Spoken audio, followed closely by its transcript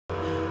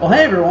Well,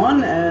 hey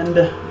everyone, and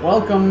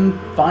welcome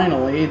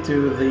finally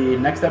to the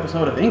next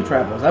episode of Ink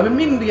Travelers. I've been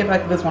meaning to get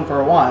back to this one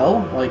for a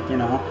while, like, you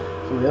know,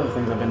 some of the other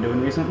things I've been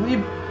doing recently,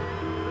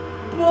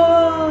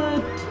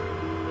 but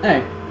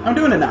hey, I'm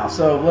doing it now,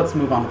 so let's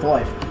move on with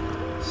life.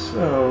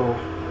 So,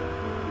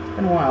 it's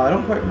been a while. I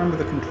don't quite remember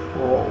the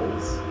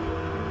controls.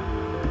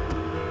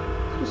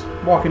 Let's just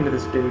walk into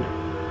this dude.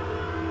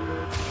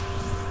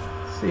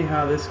 See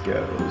how this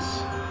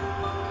goes.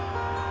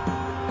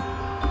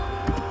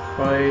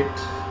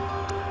 Fight.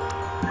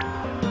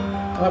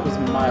 That was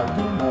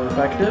mildly more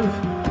effective.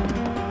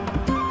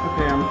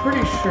 Okay, I'm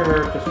pretty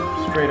sure just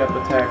straight up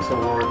attacks will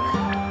work.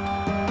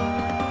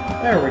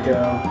 There we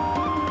go.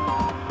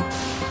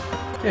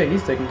 Okay,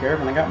 he's taken care of,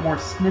 and I got more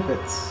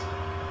snippets.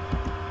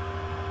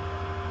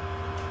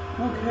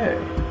 Okay.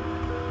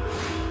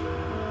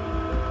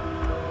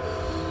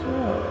 So...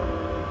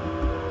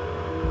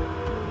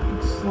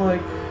 looks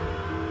like...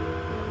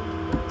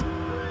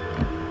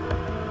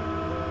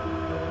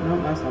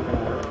 nope, that's not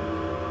gonna work.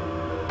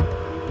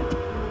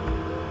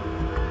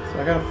 So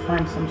I gotta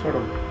find some sort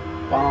of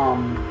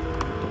bomb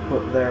to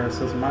put there,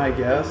 this is my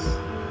guess.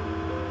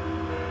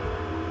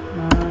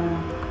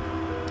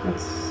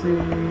 Let's see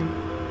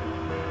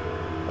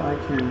if I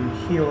can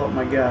heal up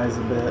my guys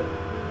a bit.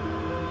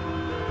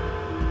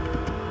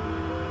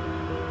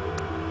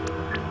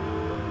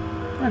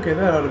 Okay,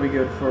 that ought to be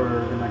good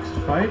for the next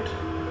fight.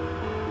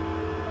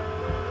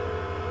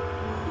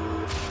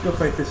 Let's go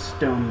fight this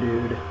stone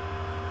dude.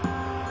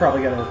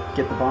 Probably gotta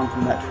get the bomb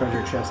from that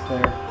treasure chest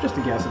there. Just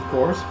a guess, of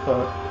course,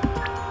 but...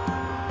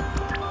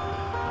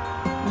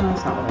 no,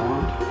 that's not what I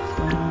want.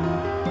 So...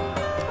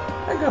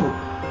 I gotta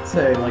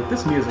say, like,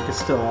 this music is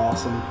still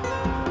awesome.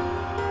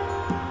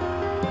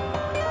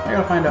 I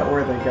gotta find out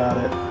where they got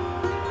it.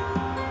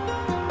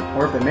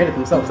 Or if they made it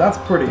themselves. That's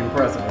pretty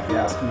impressive, if you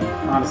ask me,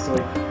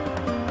 honestly.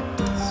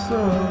 So...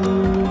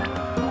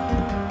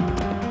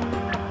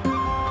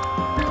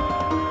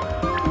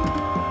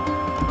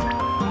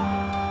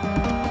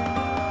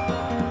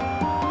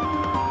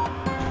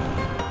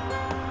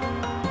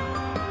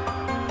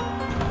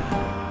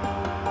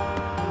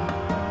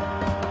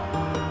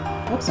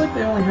 looks like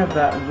they only have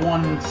that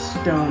one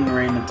stone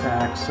rain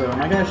attack, so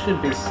my guy should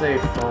be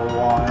safe for a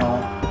while.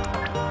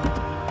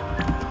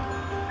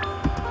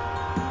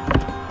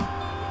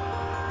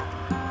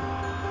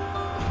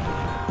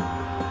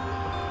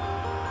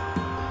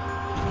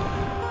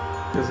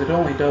 Because it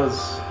only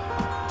does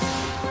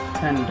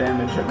 10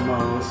 damage at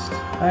most.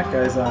 That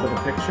guy's out of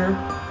the picture.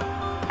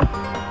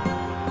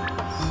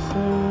 So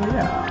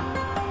yeah.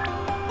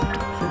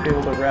 Should be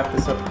able to wrap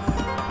this up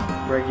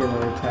with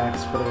regular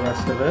attacks for the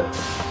rest of it.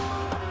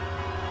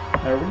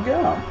 There we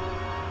go.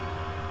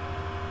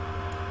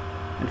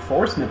 And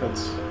 4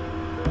 snippets.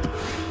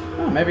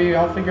 Oh, maybe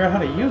I'll figure out how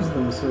to use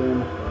them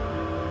soon.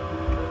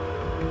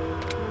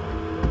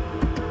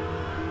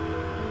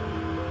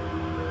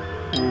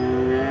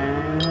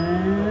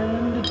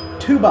 And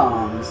 2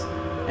 bombs.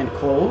 And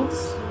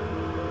clothes?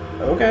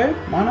 Okay,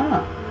 why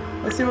not?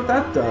 Let's see what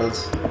that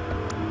does.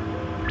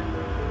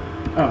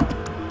 Oh.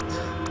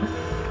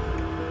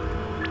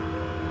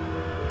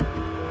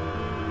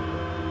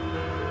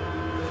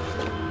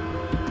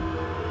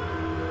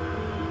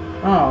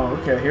 Oh,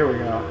 okay, here we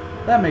go.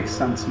 That makes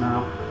sense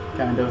now,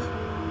 kind of.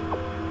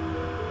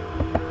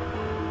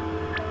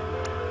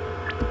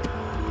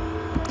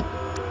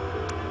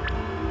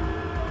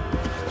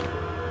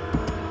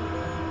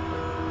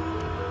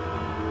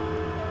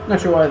 Not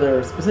sure why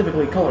they're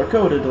specifically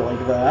color-coded like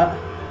that,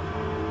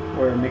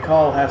 where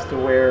Mikal has to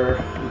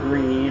wear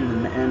green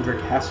and Andric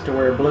has to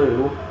wear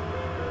blue.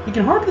 You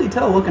can hardly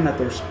tell looking at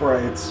their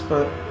sprites,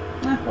 but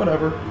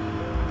whatever.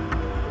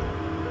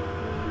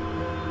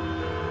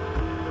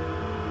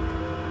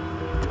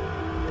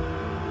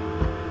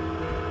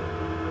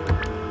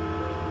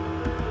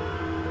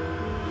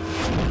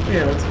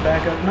 Okay, let's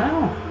back up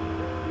now.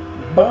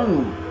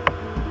 Boom!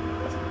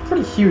 That's a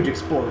pretty huge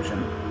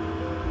explosion.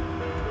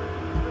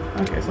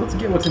 Okay, so let's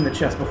get what's in the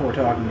chest before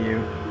talking to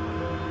you.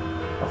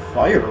 A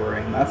fire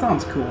ring, that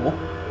sounds cool.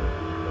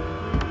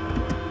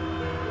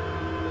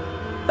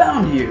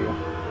 Found you!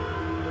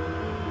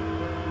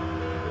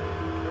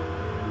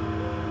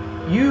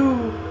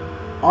 You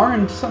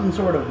aren't some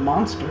sort of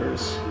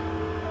monsters.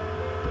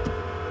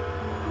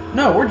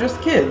 No, we're just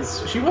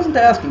kids. She wasn't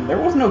asking, there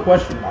was no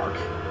question mark.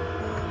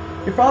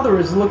 Your father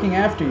is looking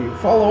after you.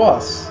 Follow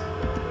us.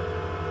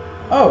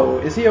 Oh,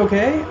 is he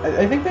okay?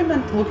 I think they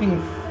meant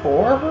looking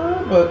for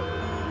her, but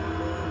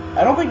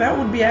I don't think that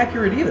would be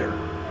accurate either.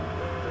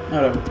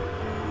 Whatever.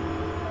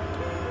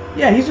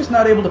 Yeah, he's just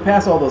not able to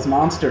pass all those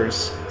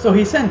monsters, so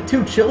he sent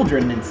 2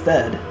 children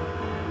instead.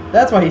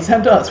 That's why he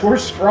sent us. We're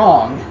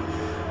strong.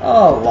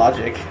 Oh,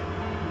 logic.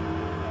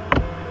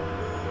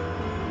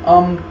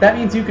 That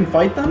means you can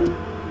fight them?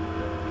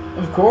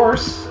 Of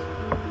course.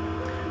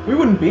 We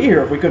wouldn't be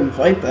here if we couldn't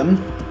fight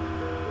them.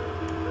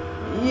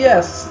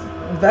 Yes,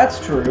 that's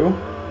true.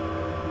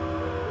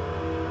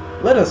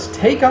 Let us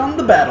take on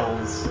the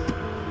battles.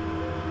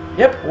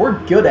 Yep, we're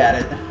good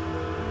at it.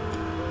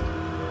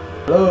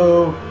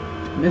 Hello,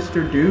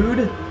 Mr.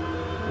 Dude.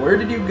 Where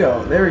did you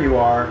go? There you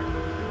are.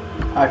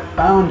 I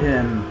found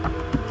him.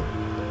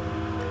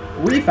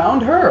 We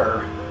found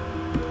her!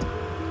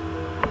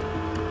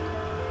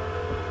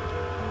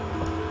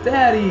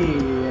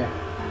 Daddy!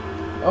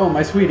 Oh,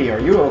 my sweetie, are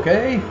you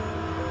okay?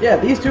 Yeah,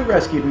 these two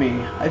rescued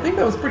me. I think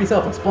that was pretty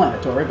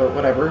self-explanatory, but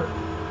whatever.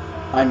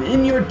 I'm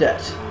in your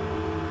debt.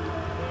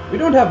 We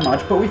don't have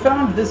much, but we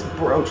found this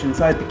brooch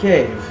inside the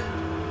cave.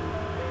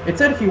 It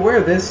said if you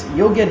wear this,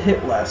 you'll get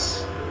hit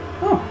less.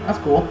 Oh, that's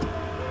cool.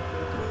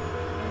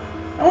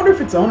 I wonder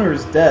if its owner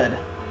is dead.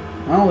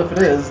 Well, if it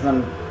is,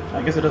 then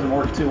I guess it doesn't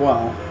work too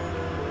well.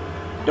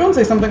 Don't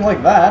say something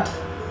like that.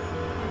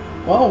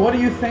 Well, what do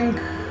you think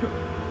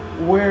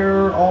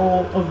where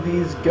all of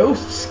these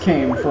ghosts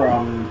came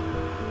from?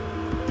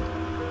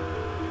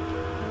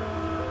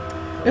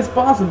 It's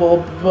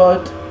possible,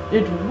 but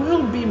it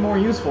will be more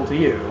useful to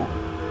you.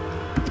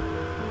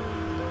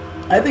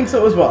 I think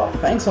so as well.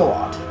 Thanks a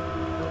lot.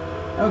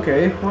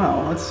 Okay,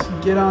 well, let's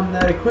get on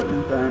that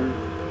equipment then.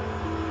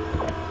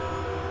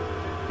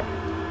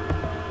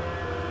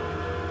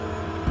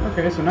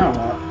 Okay, so now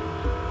what?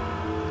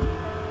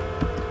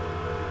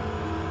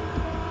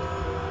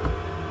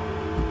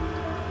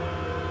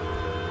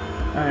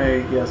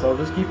 I guess I'll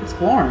just keep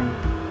exploring.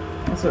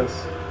 What's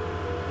this?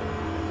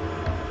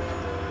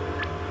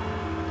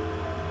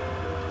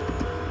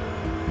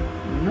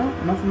 Nope,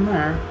 nothing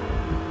there.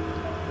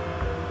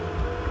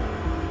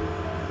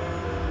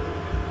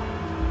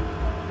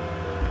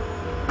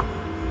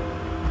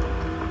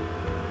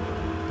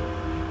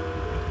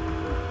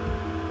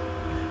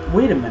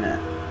 Wait a minute.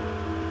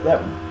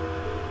 That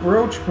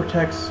brooch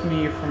protects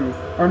me from...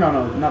 Or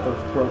no, not the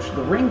brooch.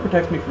 The ring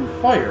protects me from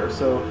fire,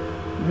 so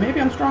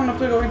maybe I'm strong enough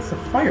to go against the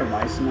fire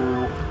mice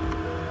now.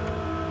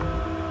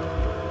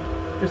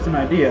 Just an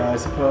idea, I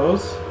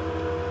suppose.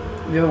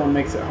 The other one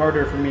makes it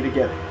harder for me to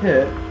get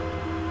hit.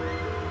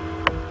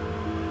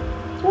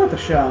 It's worth a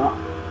shot.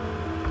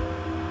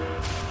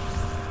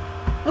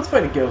 Let's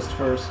fight a ghost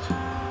first.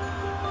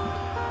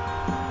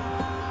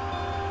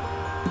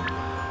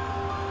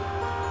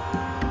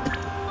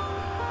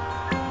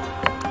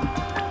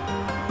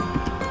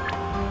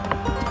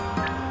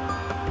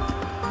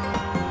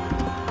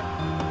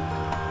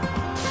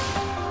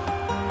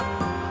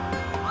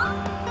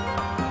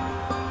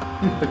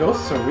 The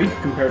ghosts are weak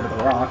compared to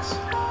the rocks.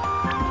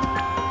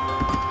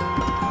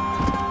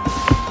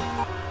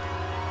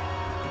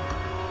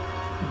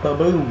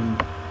 Ba-boom.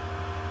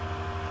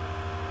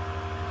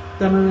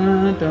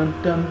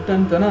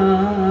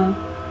 Dun-dun-dun-dun-dun-dun-dun.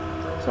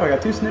 So I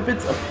got 2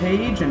 snippets, a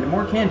page, and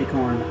more candy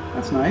corn.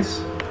 That's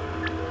nice.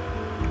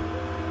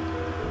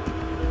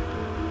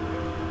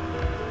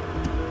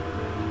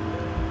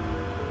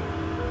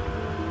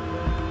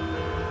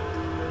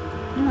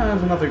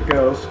 There's another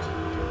ghost.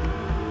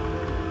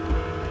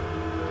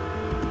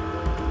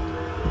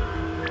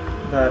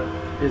 That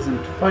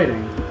isn't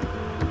fighting.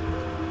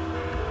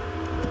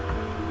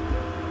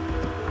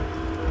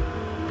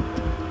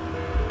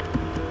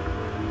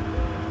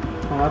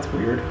 Oh, that's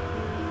weird.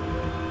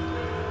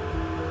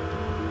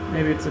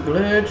 Maybe it's a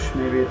glitch,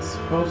 maybe it's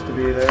supposed to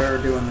be there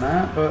doing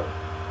that, but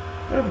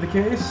whatever the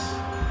case,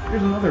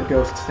 here's another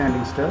ghost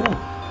standing still.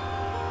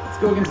 Let's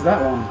go against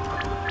that one.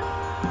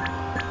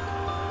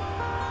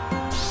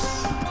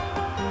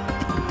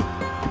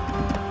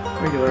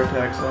 Regular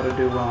attacks ought to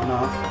do well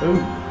enough.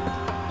 Ooh.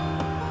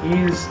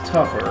 He's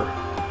tougher.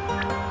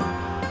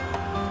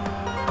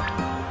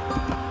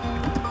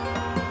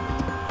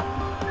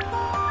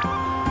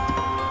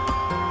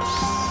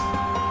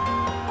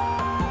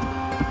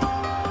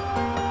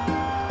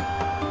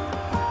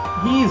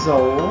 He's a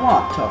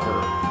lot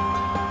tougher.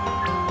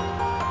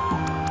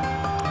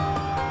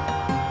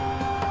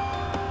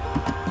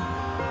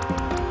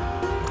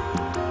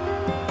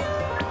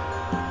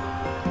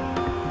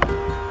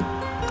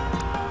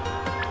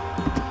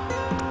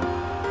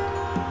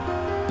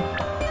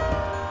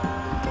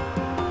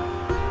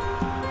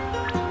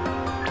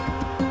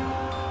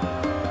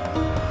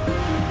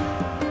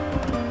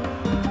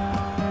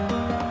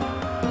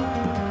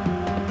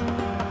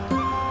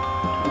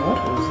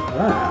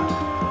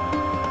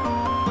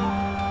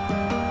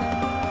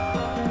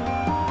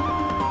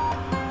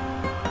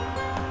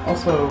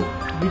 Also,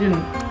 we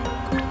didn't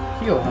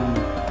heal him.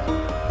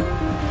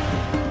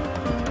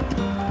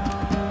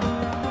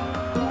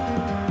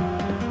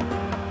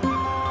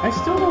 I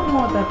still don't know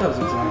what that does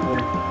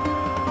exactly.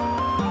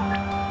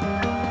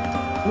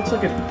 Looks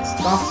like it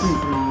stops him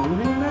from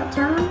moving that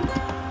turn?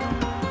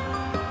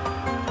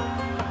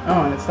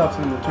 Oh, and it stops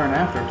him the turn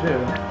after, too.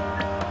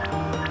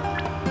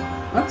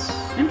 That's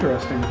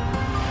interesting.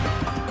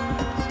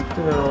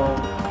 Still,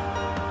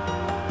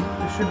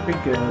 it should be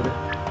good.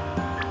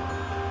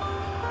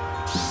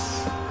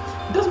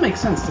 It does make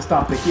sense to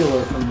stop the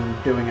healer from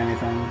doing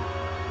anything.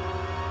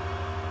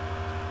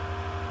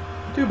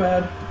 Too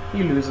bad.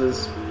 He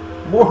loses.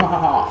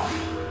 Wahaha!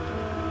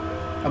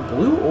 A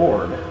blue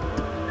orb.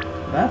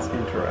 That's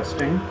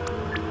interesting.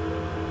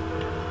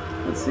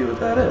 Let's see what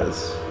that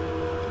is.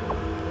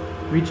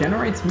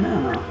 Regenerates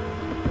mana.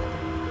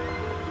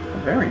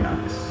 Very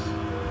nice.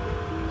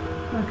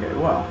 Okay,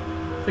 well.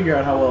 figure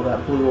out how well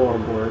that blue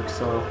orb works,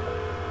 so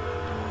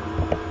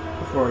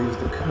before I use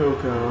the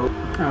cocoa.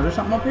 Oh, is there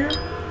something up here?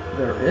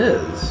 There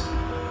is.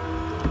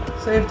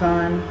 Save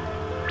time.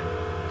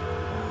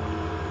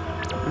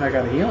 And I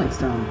got a healing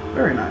stone.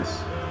 Very nice.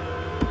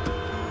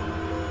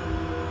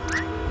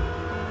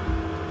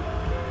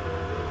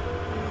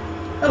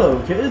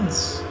 Hello,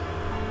 kids.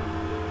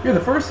 You're the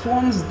first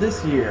ones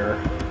this year.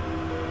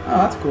 Oh,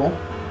 that's cool.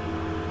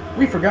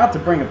 We forgot to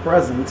bring a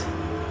present.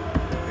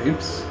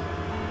 Oops.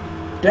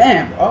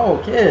 Damn!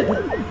 Oh, kid.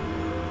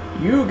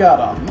 You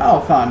got a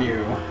mouth on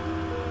you.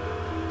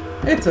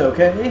 It's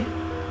okay.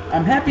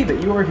 I'm happy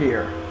that you are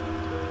here.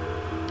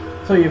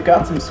 So you've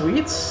got some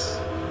sweets?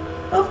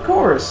 Of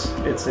course.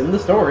 It's in the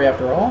story,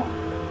 after all.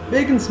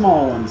 Big and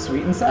small ones,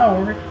 sweet and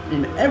sour,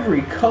 in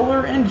every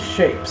color and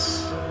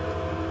shapes.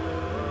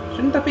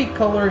 Shouldn't that be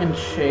color and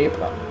shape?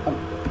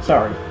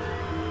 Sorry.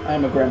 I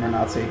am a grammar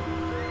Nazi.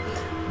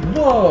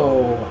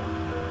 Whoa!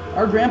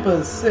 Our grandpa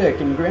is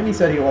sick, and Granny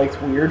said he likes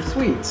weird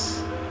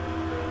sweets.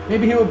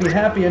 Maybe he will be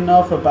happy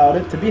enough about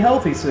it to be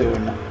healthy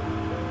soon.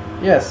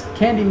 Yes,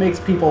 candy makes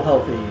people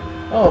healthy.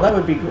 Oh, that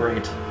would be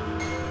great.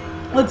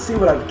 Let's see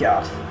what I've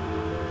got.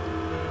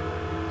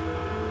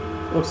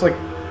 Looks like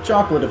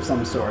chocolate of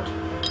some sort.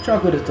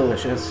 Chocolate is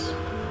delicious.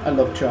 I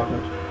love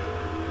chocolate.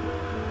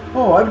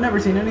 Oh, I've never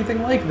seen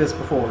anything like this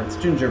before. It's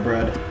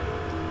gingerbread.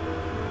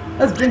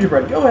 That's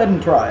gingerbread. Go ahead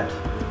and try it.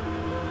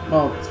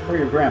 Well, it's for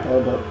your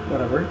grandpa, but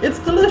whatever. It's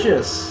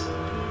delicious!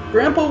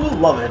 Grandpa will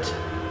love it.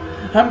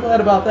 I'm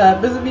glad about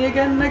that. Visit me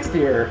again next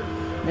year.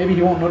 Maybe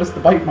he won't notice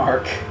the bite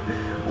mark.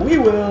 We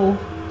will.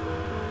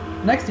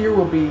 Next year we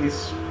will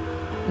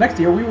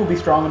be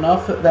strong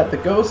enough that the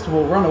ghost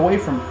will run away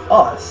from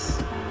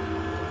us.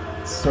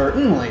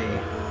 Certainly.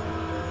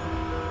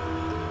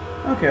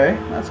 Okay,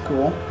 that's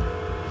cool.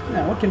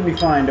 Now, what can we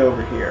find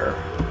over here?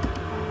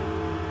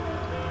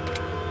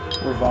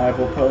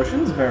 Revival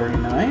potions, very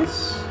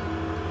nice.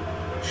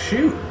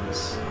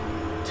 Shoes.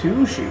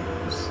 2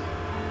 shoes.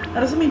 Now,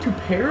 does it mean 2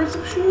 pairs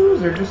of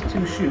shoes, or just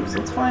 2 shoes?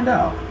 Let's find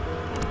out.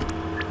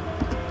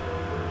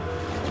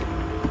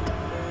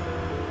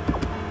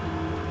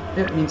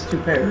 It means 2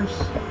 pairs.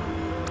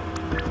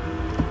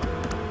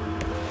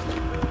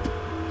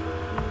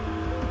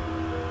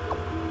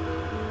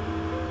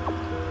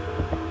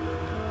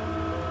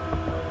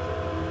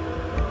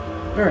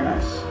 Very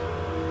nice.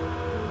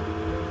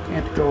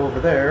 Can't go over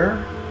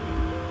there.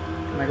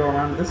 Can I go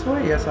around this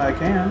way? Yes, I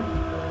can.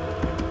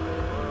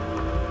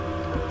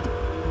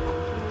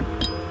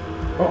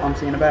 Oh, I'm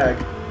seeing a bag.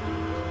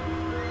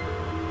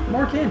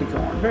 More candy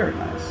corn. Very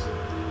nice.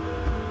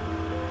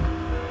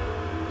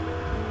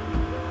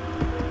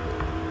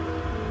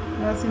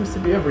 That seems to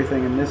be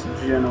everything in this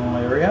general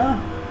area.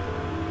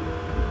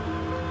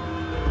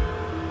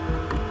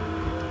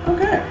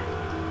 Okay.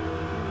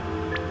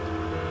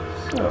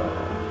 So,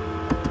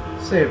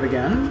 save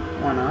again.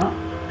 Why not?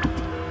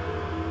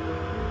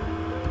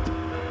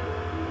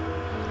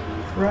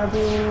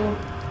 Travel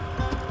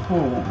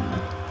home.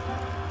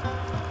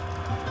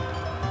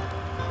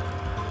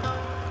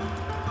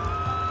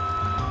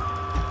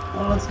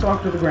 Well, let's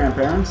talk to the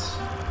grandparents.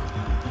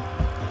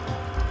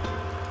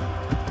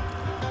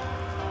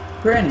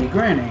 Granny,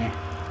 Granny,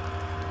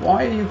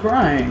 why are you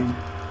crying?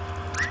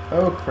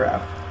 Oh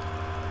crap.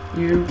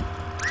 You're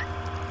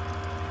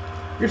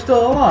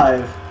still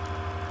alive.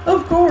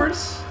 Of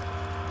course!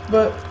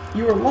 But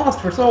you were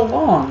lost for so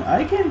long.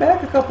 I came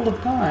back a couple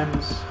of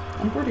times.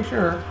 I'm pretty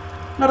sure.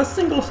 Not a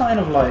single sign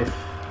of life.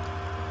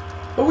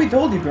 But we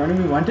told you, Granny,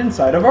 we went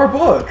inside of our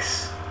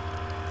books.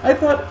 I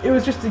thought it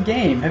was just a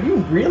game. Have you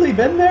really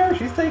been there?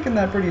 She's taken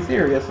that pretty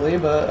seriously,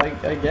 but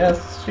I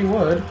guess she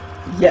would.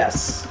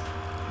 Yes.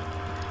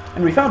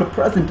 And we found a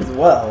present as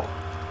well.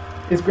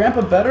 Is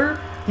Grandpa better?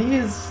 He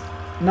is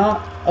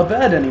not a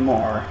bed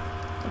anymore.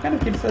 What kind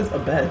of kid says a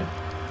bed?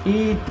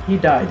 He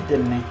died,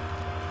 didn't he?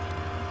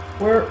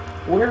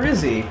 Where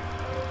is he?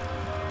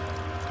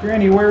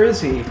 Granny, where is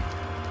he?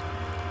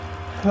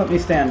 Let me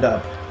stand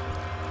up.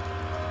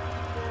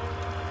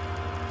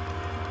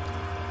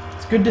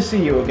 It's good to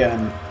see you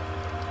again.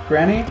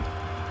 Granny,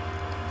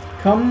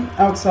 come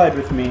outside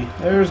with me.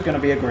 There's gonna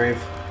be a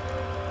grave.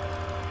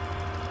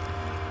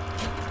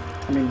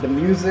 I mean, the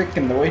music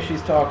and the way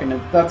she's talking,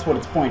 that's what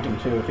it's pointing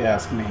to, if you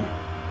ask me.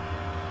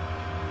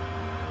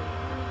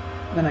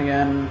 Then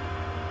again,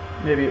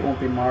 maybe it won't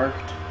be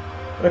marked,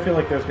 but I feel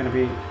like there's going to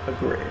be a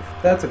grave.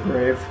 That's a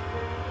grave.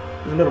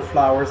 There's little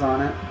flowers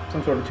on it,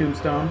 some sort of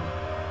tombstone.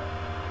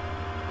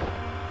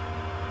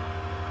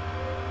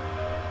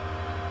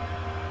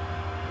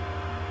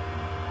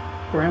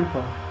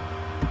 Grandpa.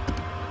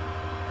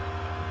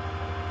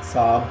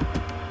 Sob.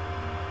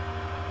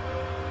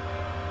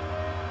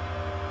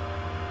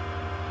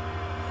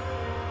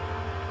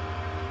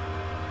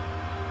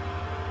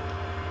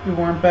 You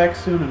weren't back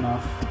soon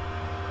enough.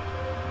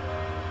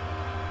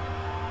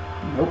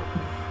 Nope.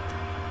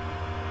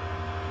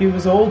 He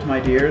was old, my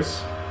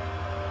dears.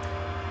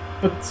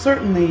 But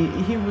certainly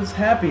he was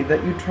happy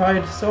that you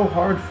tried so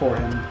hard for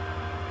him.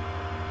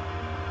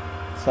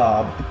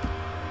 Sob.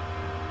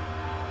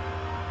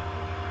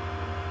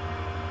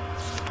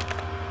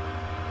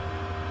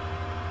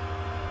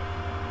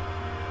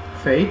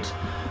 Fate?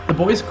 The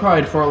boys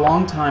cried for a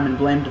long time and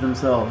blamed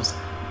themselves.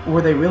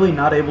 Were they really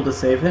not able to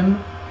save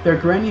him? Their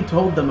granny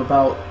told them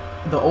about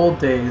the old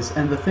days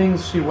and the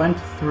things she went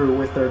through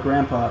with their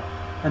grandpa,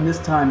 and this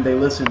time they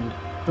listened.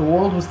 The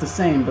world was the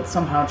same, but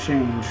somehow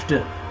changed.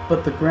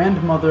 But the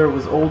grandmother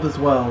was old as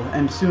well,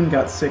 and soon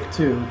got sick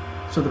too,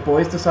 so the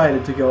boys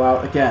decided to go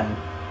out again.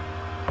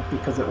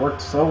 Because it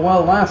worked so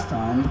well last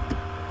time.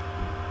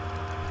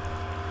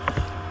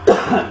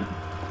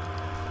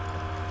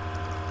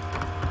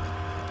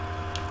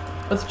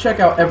 Let's check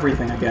out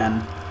everything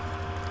again.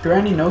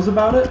 Granny knows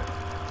about it?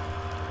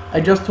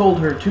 I just told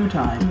her 2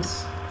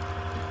 times.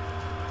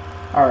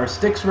 Are our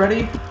sticks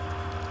ready?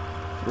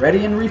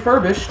 Ready and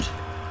refurbished.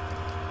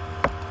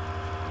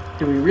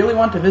 Do we really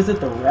want to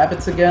visit the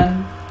rabbits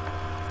again?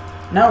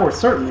 Now we're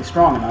certainly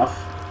strong enough.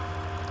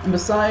 And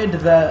beside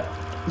that,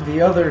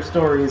 the other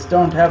stories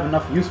don't have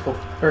enough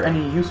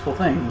any useful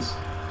things.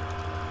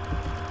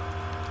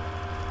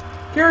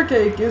 Carrot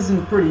cake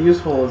isn't pretty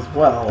useful as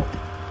well.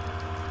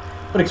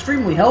 But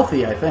extremely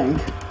healthy, I think.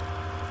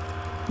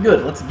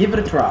 Good, let's give it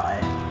a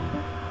try.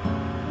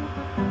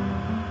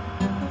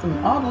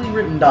 Some oddly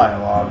written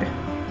dialogue.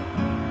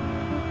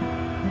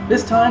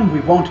 This time we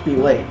won't be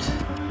late. ...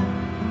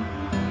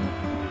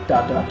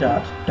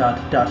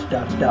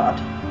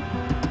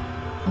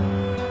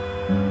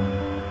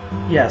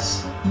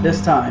 Yes,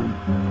 this time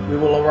we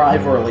will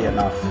arrive early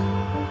enough.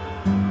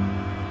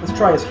 Let's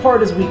try as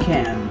hard as we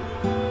can.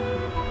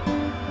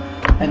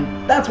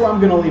 And that's where I'm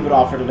going to leave it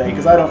off for today,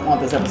 because I don't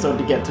want this episode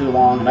to get too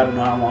long, and I don't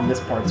know how long this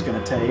part's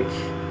going to take.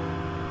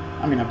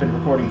 I mean, I've been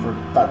recording for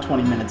about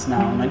 20 minutes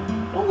now, and I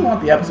only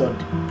want the episode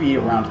to be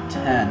around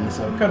 10,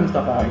 so cutting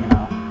stuff out, you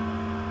know.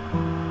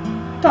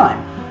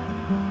 Time.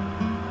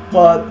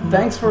 But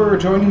thanks for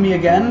joining me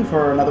again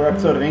for another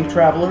episode of Ink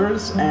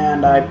Travelers,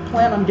 and I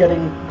plan on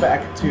getting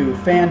back to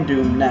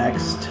Fandom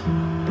next,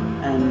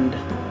 and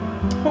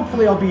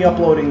hopefully I'll be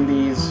uploading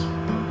these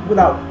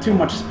without too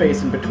much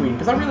space in between,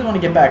 because I really want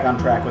to get back on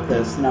track with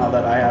this now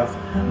that I have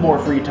more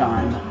free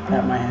time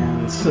at my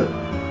hands.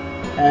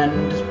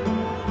 And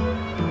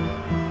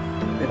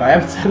if I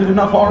haven't said it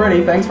enough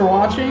already, thanks for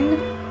watching,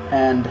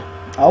 and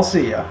I'll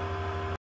see ya.